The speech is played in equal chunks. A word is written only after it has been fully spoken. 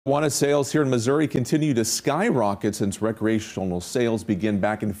Marijuana sales here in Missouri continue to skyrocket since recreational sales begin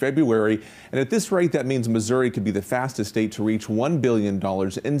back in February. And at this rate, that means Missouri could be the fastest state to reach $1 billion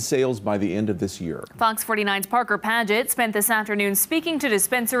in sales by the end of this year. Fox 49's Parker Paget spent this afternoon speaking to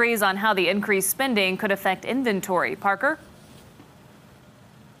dispensaries on how the increased spending could affect inventory. Parker?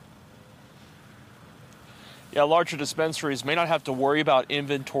 Yeah, larger dispensaries may not have to worry about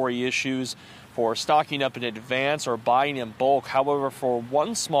inventory issues for stocking up in advance or buying in bulk. However, for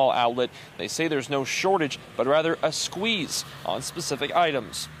one small outlet, they say there's no shortage, but rather a squeeze on specific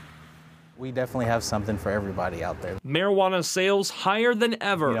items. We definitely have something for everybody out there. Marijuana sales higher than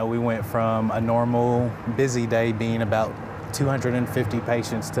ever. You know, we went from a normal busy day being about 250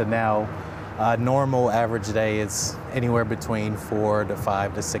 patients to now a normal average day is anywhere between 400 to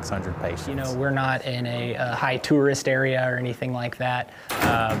 500 to 600 patients. You know, we're not in a high tourist area or anything like that,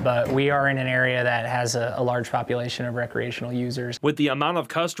 but we are in an area that has a large population of recreational users. With the amount of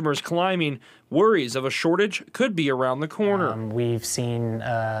customers climbing, worries of a shortage could be around the corner. We've seen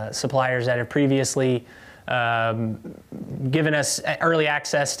suppliers that have previously given us early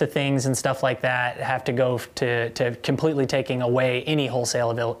access to things and stuff like that have to go to completely taking away any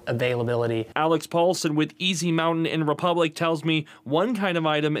wholesale availability. Alex Paulson with Easy Mountain in Republic tells me one kind of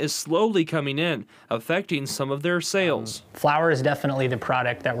item is slowly coming in, affecting some of their sales. Flour is definitely the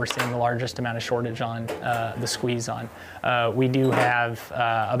product that we're seeing the largest amount of shortage on, the squeeze on. We do have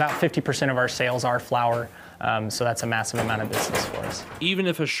about 50% of our sales are flour. So that's a massive amount of business for us. Even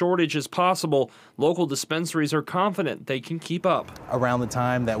if a shortage is possible, local dispensaries are confident they can keep up. Around the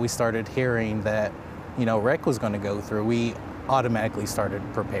time that we started hearing that, you know, rec was going to go through, we automatically started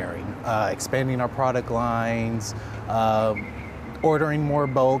preparing, expanding our product lines, ordering more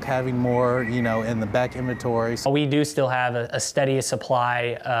bulk, having more, you know, in the back inventory. We do still have a steady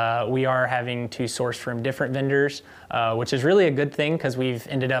supply. We are having to source from different vendors, which is really a good thing because we've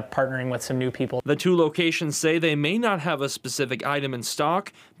ended up partnering with some new people. The two locations say they may not have a specific item in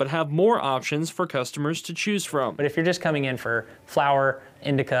stock, but have more options for customers to choose from. But if you're just coming in for flower,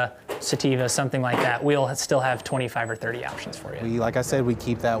 indica, sativa, something like that, we'll still have 25 or 30 options for you. Like I said, we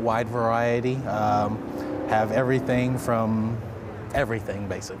keep that wide variety, have everything from everything,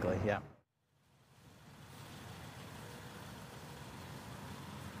 basically, yeah.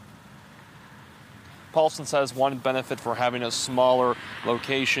 Paulson says one benefit for having a smaller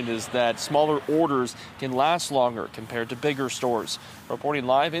location is that smaller orders can last longer compared to bigger stores. Reporting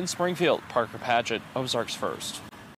live in Springfield, Parker Paget, Ozarks First.